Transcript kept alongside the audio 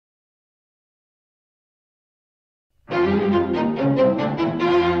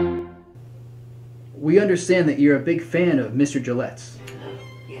We understand that you're a big fan of Mr. Gillette's.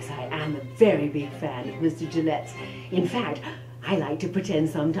 Yes, I am a very big fan of Mr. Gillette's. In fact, I like to pretend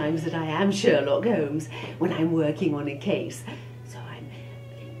sometimes that I am Sherlock Holmes when I'm working on a case. So I'm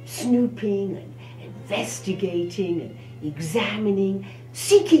snooping and investigating and examining,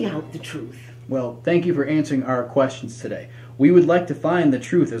 seeking out the truth. Well, thank you for answering our questions today. We would like to find the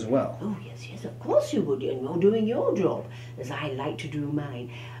truth as well. Oh, yes, of course you would. And you're doing your job, as I like to do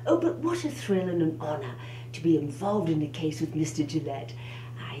mine. Oh, but what a thrill and an honour to be involved in a case with Mr. Gillette.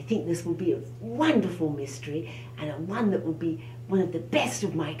 I think this will be a wonderful mystery and one that will be one of the best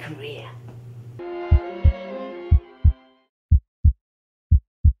of my career.